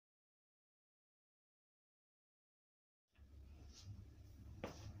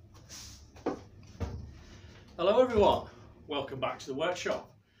Hello everyone, welcome back to the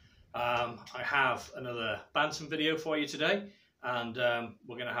workshop. I have another Bantam video for you today, and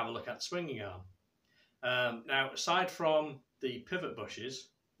we're going to have a look at the swinging arm. Now, aside from the pivot bushes,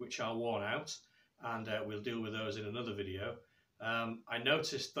 which are worn out, and we'll deal with those in another video, I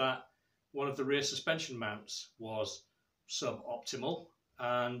noticed that one of the rear suspension mounts was suboptimal,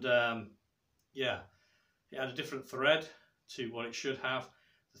 and yeah, it had a different thread to what it should have.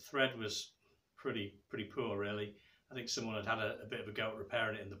 The thread was pretty poor, really. I think someone had a bit of a go at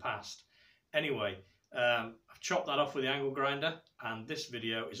repairing it in the past. Anyway, I've chopped that off with the angle grinder, and this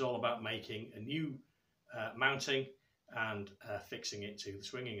video is all about making a new mounting and fixing it to the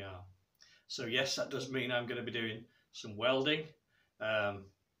swinging arm. So yes, that does mean I'm going to be doing some welding.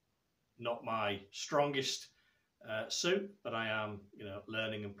 Not my strongest suit, but I am,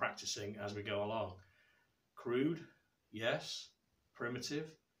 learning and practicing as we go along. Crude, yes. Primitive,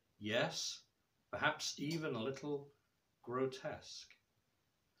 yes. Perhaps even a little grotesque.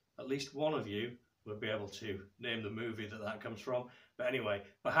 At least one of you will be able to name the movie that comes from. But anyway,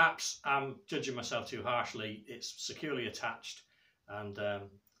 perhaps I'm judging myself too harshly. It's securely attached, and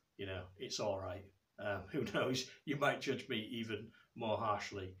it's all right. Who knows? You might judge me even more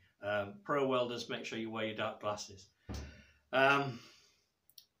harshly. Pro welders, make sure you wear your dark glasses.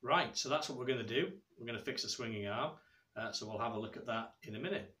 Right, so that's what we're going to do. We're going to fix the swinging arm. So we'll have a look at that in a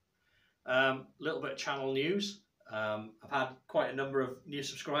minute. Little bit of channel news. I've had quite a number of new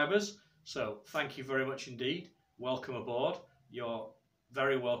subscribers, so thank you very much indeed. Welcome aboard. You're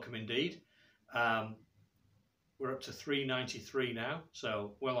very welcome indeed. We're up to 393 now,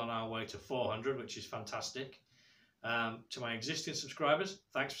 so well on our way to 400, which is fantastic. To my existing subscribers,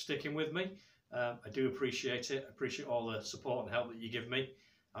 thanks for sticking with me. I do appreciate it. I appreciate all the support and help that you give me,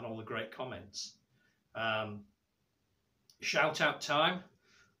 and all the great comments. Shout out time.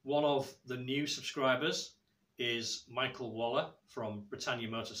 One of the new subscribers is Michael Waller from Britannia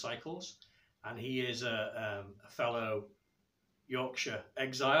Motorcycles, and he is a fellow Yorkshire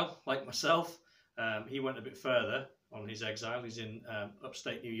exile like myself. He went a bit further on his exile. He's in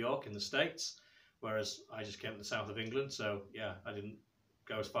upstate New York in the States, whereas I just came to the south of England, so yeah, I didn't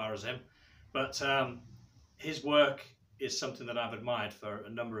go as far as him. But his work is something that I've admired for a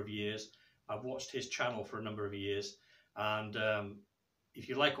number of years. I've watched his channel for a number of years, and if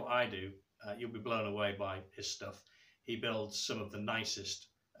you like what I do, you'll be blown away by his stuff. He builds some of the nicest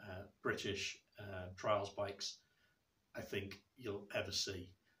British trials bikes I think you'll ever see.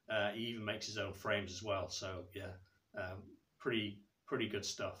 He even makes his own frames as well, so yeah, pretty good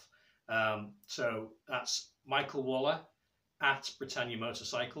stuff. So that's Michael Waller at Britannia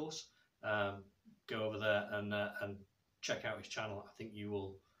Motorcycles. Go over there and check out his channel. I think you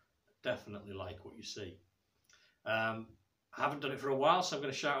will definitely like what you see. I haven't done it for a while, so I'm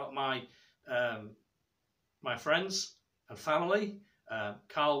going to shout out my friends and family.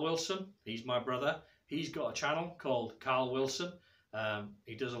 Carl Wilson, he's my brother. He's got a channel called Carl Wilson.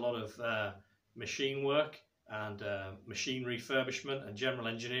 He does a lot of machine work and machine refurbishment and general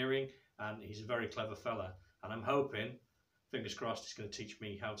engineering, and he's a very clever fella. And I'm hoping, fingers crossed, he's going to teach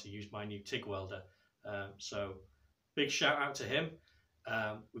me how to use my new TIG welder. So big shout out to him.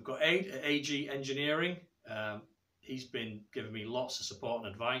 We've got Aid at AG Engineering. He's been giving me lots of support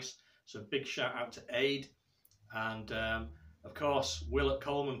and advice, so big shout out to Aid. And of course, Will at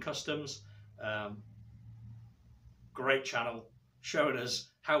Coleman Customs. Great channel, showing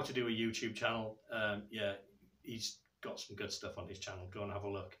us how to do a YouTube channel. Yeah, he's got some good stuff on his channel. Go and have a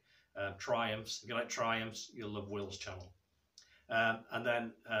look. Triumphs, if you like Triumphs, you'll love Will's channel. And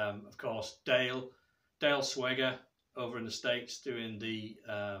then of course Dale Sweger over in the States, doing the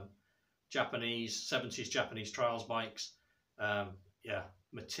Japanese 70s Japanese trials bikes. Yeah,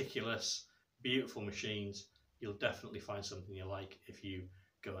 meticulous, beautiful machines. You'll definitely find something you like if you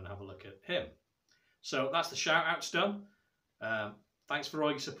go and have a look at him. So that's the shout outs done. Thanks for all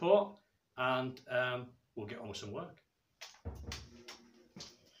your support, and we'll get on with some work.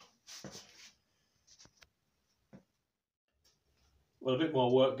 Well, a bit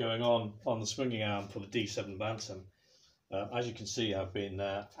more work going on the swinging arm for the D7 Bantam. As you can see, I've been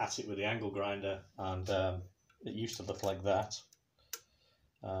at it with the angle grinder, and it used to look like that,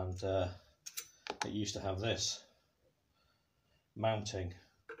 and it used to have this mounting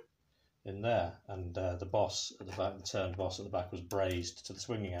in there, and the boss at the back, the turned boss at the back, was brazed to the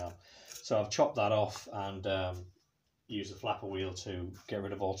swinging arm. So I've chopped that off and used the flapper wheel to get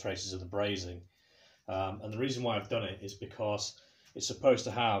rid of all traces of the brazing. And the reason why I've done it is because it's supposed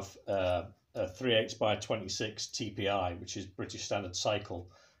to have a 3/8 by 26 TPI, which is British Standard Cycle,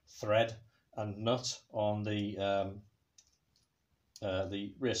 thread and nut on the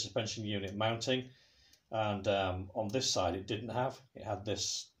rear suspension unit mounting, and on this side it didn't have. It had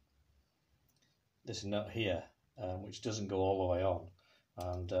this nut here, which doesn't go all the way on,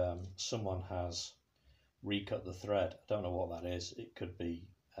 and someone has recut the thread. I don't know what that is. It could be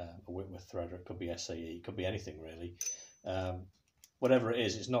a Whitworth thread, or it could be SAE, it could be anything really. Whatever it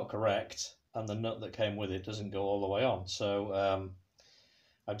is, it's not correct, and the nut that came with it doesn't go all the way on. So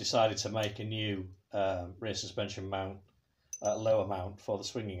I've decided to make a new rear suspension mount, lower mount for the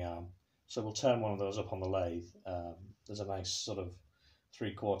swinging arm. So we'll turn one of those up on the lathe. There's a nice sort of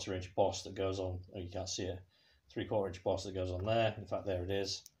 3/4 inch boss that goes on. Oh, you can't see it. 3/4 inch boss that goes on there. In fact, there it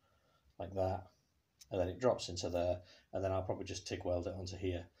is, like that. And then it drops into there, and then I'll probably just TIG weld it onto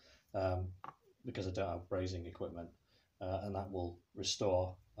here because I don't have brazing equipment, and that will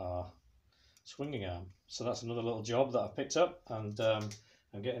restore our swinging arm. So that's another little job that I've picked up and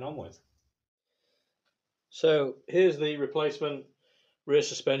I'm getting on with. So here's the replacement rear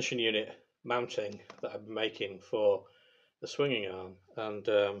suspension unit mounting that I've been making for the swinging arm, and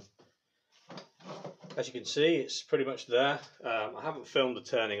as you can see, it's pretty much there. I haven't filmed the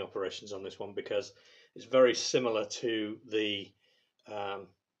turning operations on this one because it's very similar to the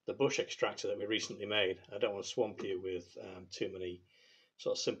bush extractor that we recently made. I don't want to swamp you with too many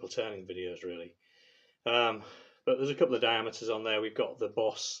sort of simple turning videos really. But there's a couple of diameters on there. We've got the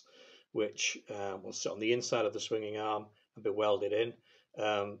boss, which will sit on the inside of the swinging arm and be welded in.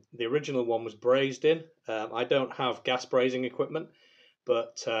 The original one was brazed in. I don't have gas brazing equipment,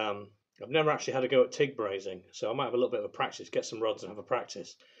 but I've never actually had a go at TIG brazing, so I might have a little bit of a practice, get some rods and have a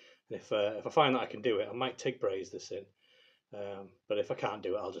practice. And if I find that I can do it, I might TIG braze this in. But if I can't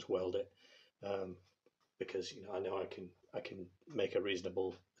do it, I'll just weld it, because I know I can make a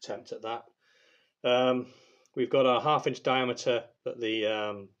reasonable attempt at that. We've got our 1/2 inch diameter that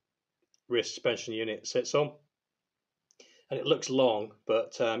the rear suspension unit sits on, and it looks long,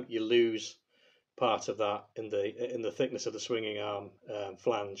 but you lose part of that in the thickness of the swinging arm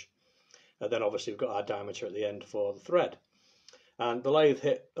flange. And then obviously we've got our diameter at the end for the thread. And the lathe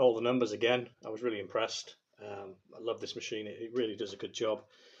hit all the numbers again. I was really impressed. I love this machine. It really does a good job.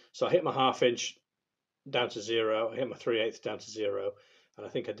 So I hit my 1/2 inch down to 0. I hit my 3/8 down to 0. And I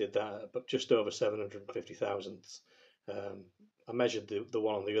think I did that at just over 750 thousandths. I measured the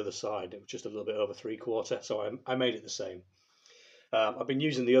one on the other side. It was just a little bit over 3/4. So I made it the same. I've been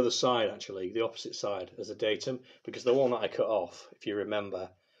using the other side, actually, the opposite side, as a datum, because the one that I cut off, if you remember,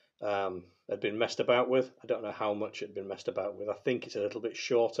 had been messed about with. I don't know how much it had been messed about with. I think it's a little bit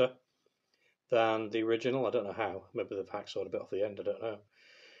shorter than the original. I don't know how. Maybe they've hacksawed a bit off the end. I don't know.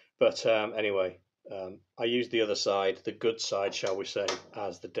 But anyway, I used the other side, the good side, shall we say,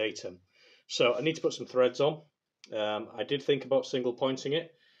 as the datum. So I need to put some threads on. I did think about single pointing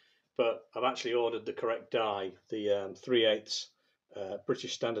it, but I've actually ordered the correct die, the 3/8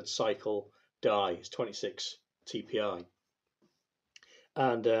 British Standard Cycle die. It's 26 TPI.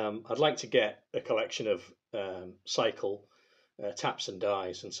 And I'd like to get a collection of cycle taps and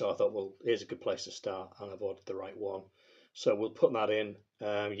dies, and so I thought, well, here's a good place to start, and I've ordered the right one. So we'll put that in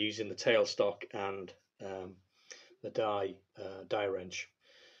using the tailstock and the die wrench.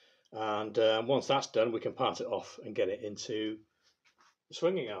 And once that's done, we can part it off and get it into the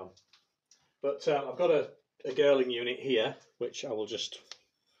swinging arm. But I've got a Girling unit here, which I will just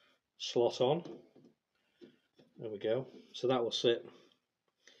slot on. There we go. So that will sit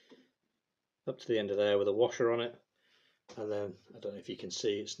up to the end of there with a washer on it. And then, I don't know if you can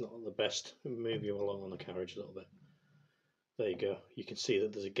see, it's not the best. Move you along on the carriage a little bit. There you go. You can see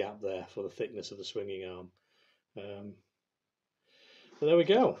that there's a gap there for the thickness of the swinging arm. But there we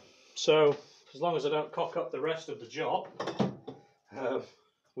go. So, as long as I don't cock up the rest of the job,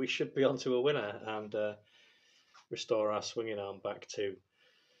 we should be onto a winner and restore our swinging arm back to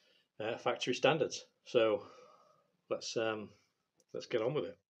factory standards. So let's get on with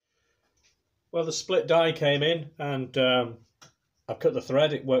it. Well, the split die came in, and I've cut the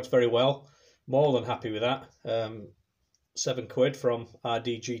thread. It worked very well. More than happy with that. £7 from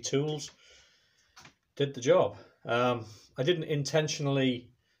RDG Tools did the job. I didn't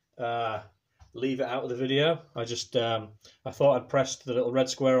intentionally leave it out of the video. I just I thought I'd pressed the little red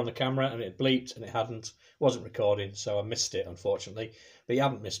square on the camera and it bleeped, and it wasn't recording, so I missed it, unfortunately. But you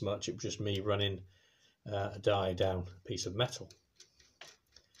haven't missed much. It was just me running a die down a piece of metal.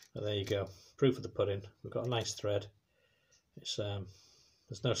 And there you go. Proof of the pudding. We've got a nice thread. It's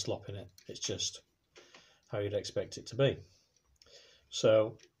there's no slop in it. It's just how you'd expect it to be.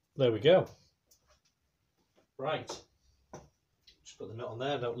 So there we go. Right. Just put the nut on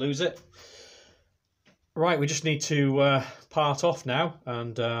there. Don't lose it. Right, we just need to part off now,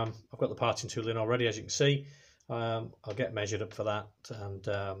 and I've got the parting tool in already, as you can see. I'll get measured up for that, and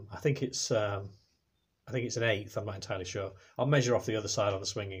I think it's a it's an eighth. I'm not entirely sure. I'll measure off the other side on the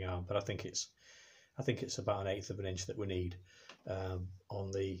swinging arm, but I think it's about an eighth of an inch that we need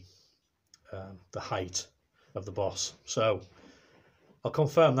on the height of the boss. So I'll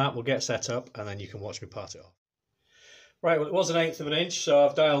confirm that. We'll get set up, and then you can watch me part it off. Right, well, it was an eighth of an inch, so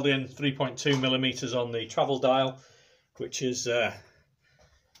I've dialed in 3.2 millimeters on the travel dial, which is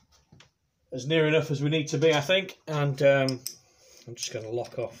as near enough as we need to be, I think. And I'm just going to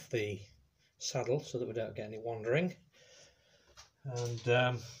lock off the saddle so that we don't get any wandering, and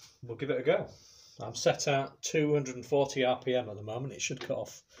we'll give it a go. I'm set at 240 RPM at the moment. It should cut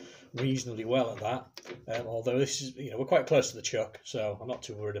off reasonably well at that, although this is, we're quite close to the chuck, so I'm not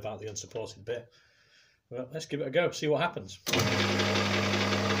too worried about the unsupported bit. Well, let's give it a go, see what happens.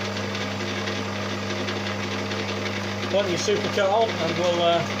 Plenty of super cut on, and we'll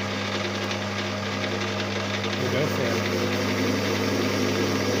go for it.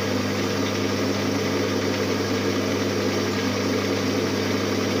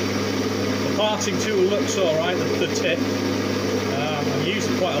 The parting tool looks alright, the tip. I've used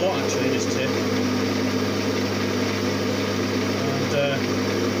it quite a lot actually, this tip. And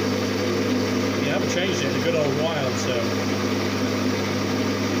I haven't changed it in a good old while, so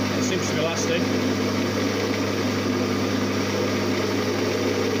it seems to be lasting.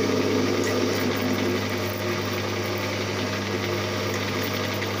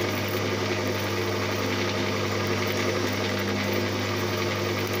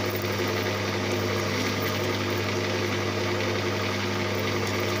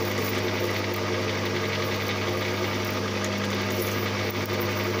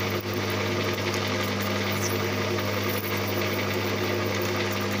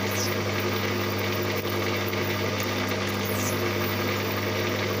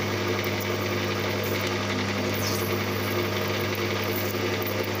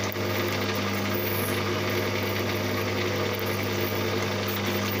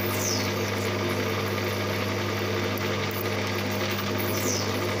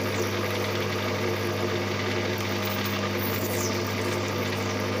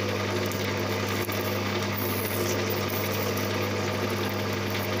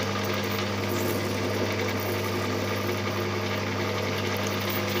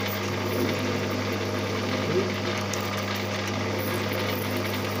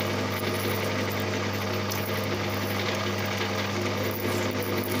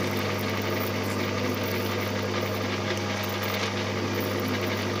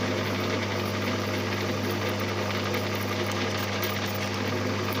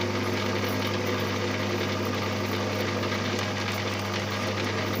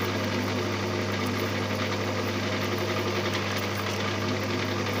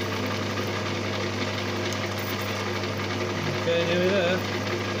 Okay, nearly there.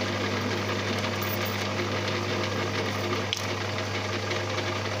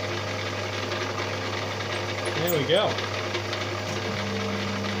 There we go.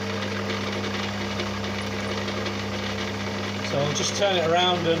 So I'll just turn it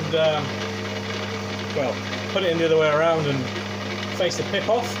around and, well, put it in the other way around and face the pip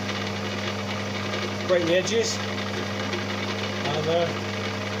off, break the edges, and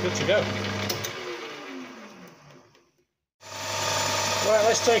good to go. Right,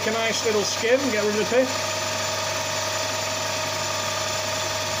 let's take a nice little skim, get rid of the pip.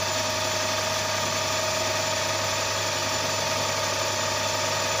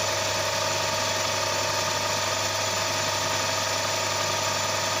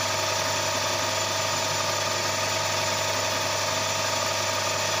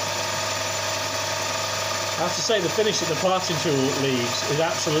 I have to say the finish that the parting tool leaves is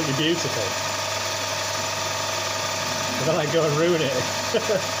absolutely beautiful. And then I go and ruin it.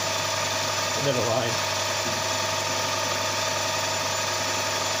 Never mind.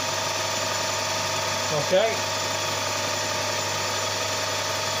 Okay.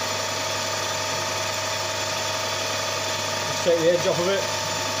 Let's take the edge off of it.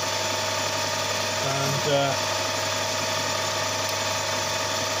 And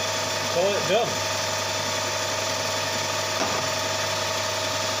call it done.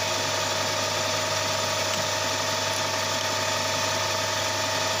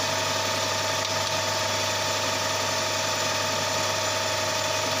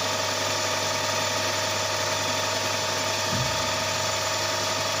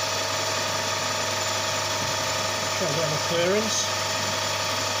 Try and get my clearance.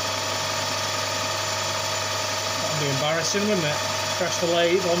 That'd be embarrassing, wouldn't it? Crash the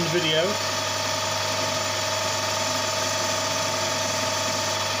lathe on the video.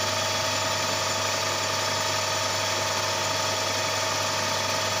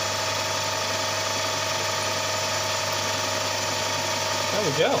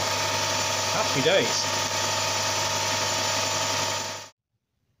 we go. Happy days.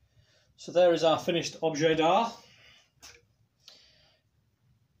 So there is our finished objet d'art,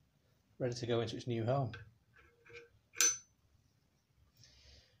 ready to go into its new home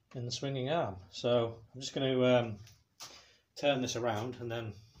in the swinging arm. So I'm just going to turn this around, and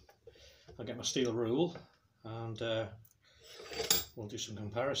then I'll get my steel rule and we'll do some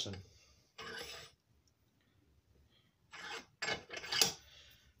comparison.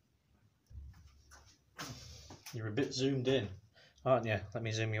 You're a bit zoomed in, aren't you? Let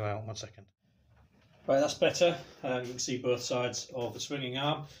me zoom you out 1 second. Right, that's better. You can see both sides of the swinging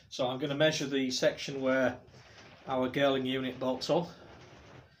arm. So I'm going to measure the section where our Girling unit bolts on.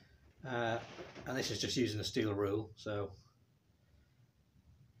 And this is just using a steel rule. So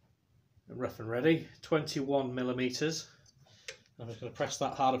rough and ready, 21 millimeters. I'm just going to press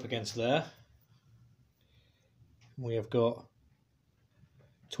that hard up against there. We have got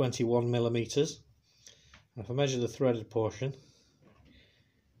 21 millimeters. If I measure the threaded portion,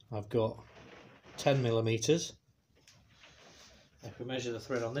 I've got 10 millimeters. If we measure the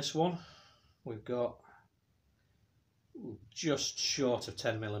thread on this one, we've got just short of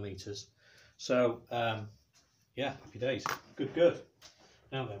 10 millimeters. So yeah, happy days. Good.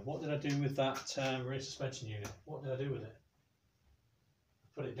 Now then, what did I do with that rear suspension unit? What did I do with it?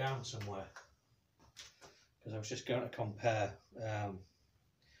 Put it down somewhere, because I was just going to compare.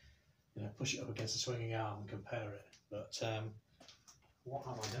 Push it up against the swinging arm and compare it. But what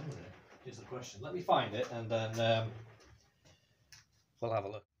have I done with it is the question. Let me find it, and then we'll have a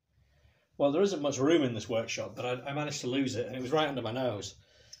look. Well, there isn't much room in this workshop, but I managed to lose it, and it was right under my nose.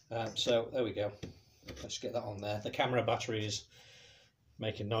 So there we go. Let's get that on there. The camera battery is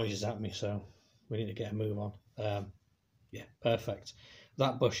making noises at me, so we need to get a move on. Yeah, perfect.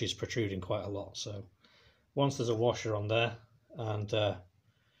 That bush is protruding quite a lot, so once there's a washer on there and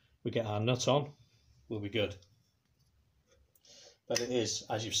we get our nut on, we'll be good. But it is,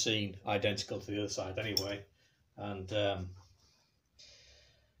 as you've seen, identical to the other side anyway, and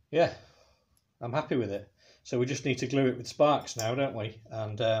yeah, I'm happy with it. So we just need to glue it with sparks now, don't we,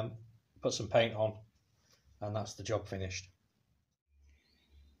 and put some paint on, and that's the job finished.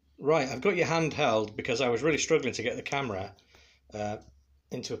 Right, I've got your hand held because I was really struggling to get the camera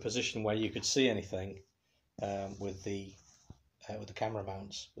into a position where you could see anything with the camera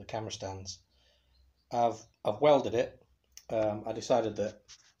mounts, the camera stands. I've welded it. I decided that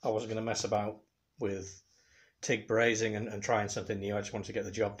I wasn't going to mess about with TIG brazing and trying something new. I just wanted to get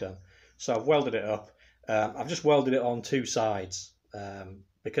the job done. So I've welded it up. I've just welded it on two sides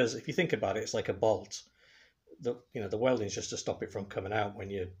because if you think about it, it's like a bolt. The welding is just to stop it from coming out when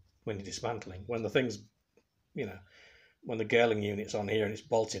you're dismantling. When the thing's, when the Girling unit's on here and it's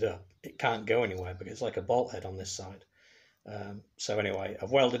bolted up, it can't go anywhere because it's like a bolt head on this side. So anyway,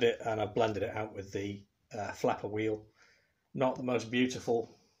 I've welded it and I've blended it out with the flapper wheel. Not the most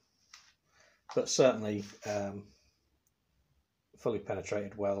beautiful, but certainly fully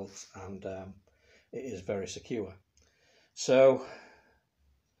penetrated welds, and it is very secure. So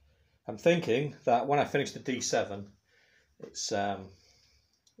I'm thinking that when I finish the D7,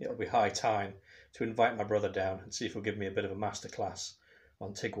 it'll be high time to invite my brother down and see if he'll give me a bit of a masterclass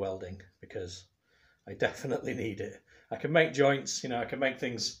on TIG welding, because I definitely need it. I can make joints, I can make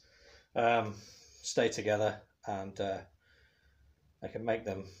things stay together, and I can make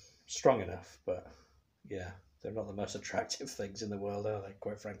them strong enough, but yeah, they're not the most attractive things in the world, are they,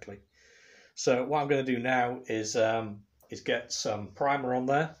 quite frankly. So what I'm going to do now is get some primer on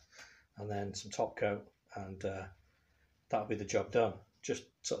there and then some top coat, and that'll be the job done. Just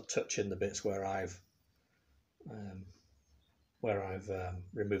sort of touch in the bits where I've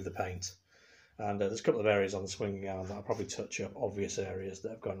removed the paint. And there's a couple of areas on the swinging arm that I'll probably touch up, obvious areas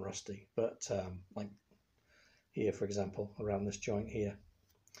that have gone rusty, but like here, for example, around this joint here.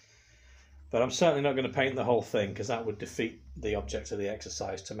 But I'm certainly not going to paint the whole thing, because that would defeat the object of the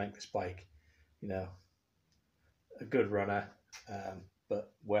exercise, to make this bike, a good runner,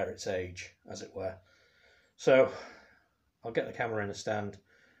 but wear its age, as it were. So I'll get the camera in a stand,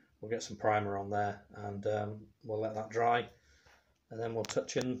 we'll get some primer on there, and we'll let that dry, and then we'll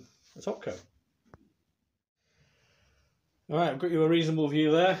touch in the top coat. Alright, I've got you a reasonable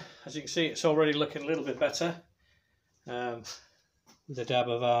view there. As you can see, it's already looking a little bit better. With a dab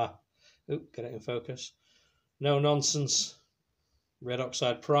of our, get it in focus, no nonsense red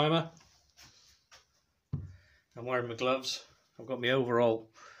oxide primer. I'm wearing my gloves. I've got my overall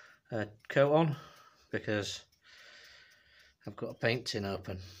coat on because I've got a paint tin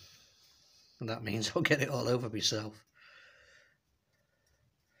open, and that means I'll get it all over myself.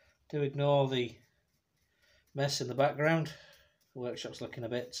 Do ignore the mess in the background. The workshop's looking a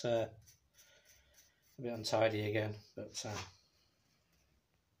bit untidy again, but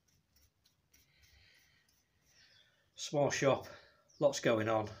small shop, lots going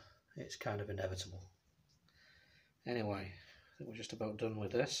on. It's kind of inevitable. Anyway, I think we're just about done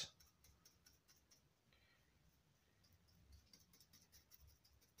with this.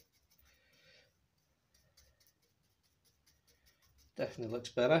 Definitely looks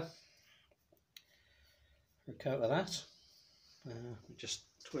better. A coat of that. Just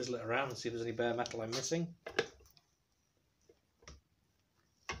twizzle it around and see if there's any bare metal I'm missing.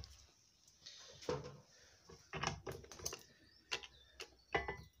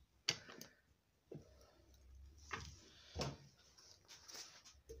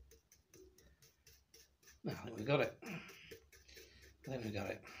 I think we got it. I think we got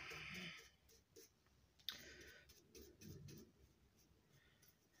it.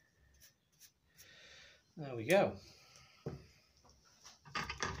 There we go.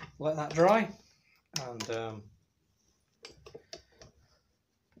 Let that dry and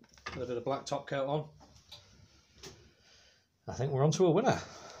put a bit of black top coat on. I think we're on to a winner.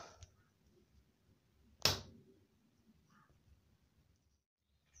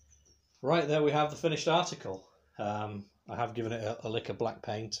 Right, there we have the finished article. I have given it a lick of black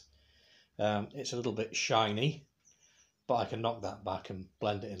paint. It's a little bit shiny, but I can knock that back and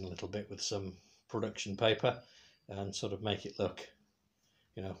blend it in a little bit with some production paper and sort of make it look,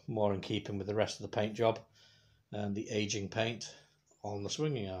 you know, more in keeping with the rest of the paint job and the aging paint on the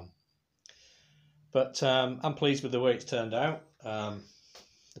swinging arm. But I'm pleased with the way it's turned out. The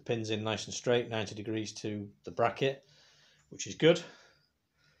pin's in nice and straight, 90 degrees to the bracket, which is good.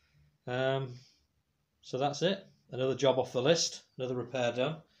 So that's it. Another job off the list, another repair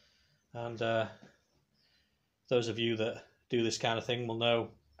done. And those of you that do this kind of thing will know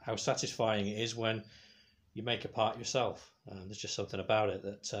how satisfying it is when you make a part yourself. There's just something about it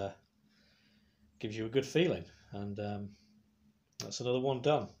that gives you a good feeling, and that's another one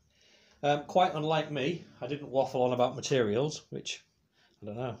done. Quite unlike me, I didn't waffle on about materials, which, I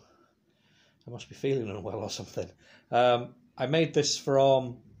don't know, I must be feeling unwell or something. I made this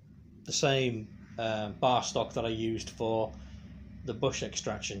from the same bar stock that I used for the bush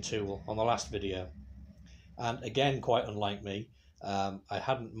extraction tool on the last video, and again, quite unlike me, I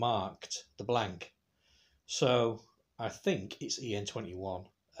hadn't marked the blank, so I think it's EN21.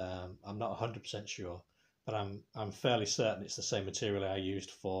 I'm not 100% sure, but I'm fairly certain it's the same material I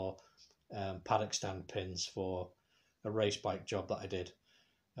used for paddock stand pins for a race bike job that I did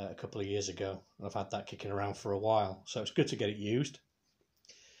a couple of years ago. I've had that kicking around for a while, so it's good to get it used.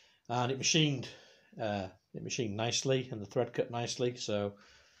 And it machined nicely, and the thread cut nicely. So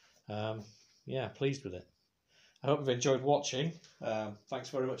yeah, pleased with it. I hope you've enjoyed watching. Thanks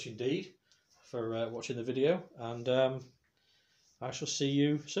very much indeed for watching the video, and I shall see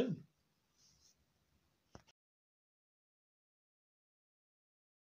you soon.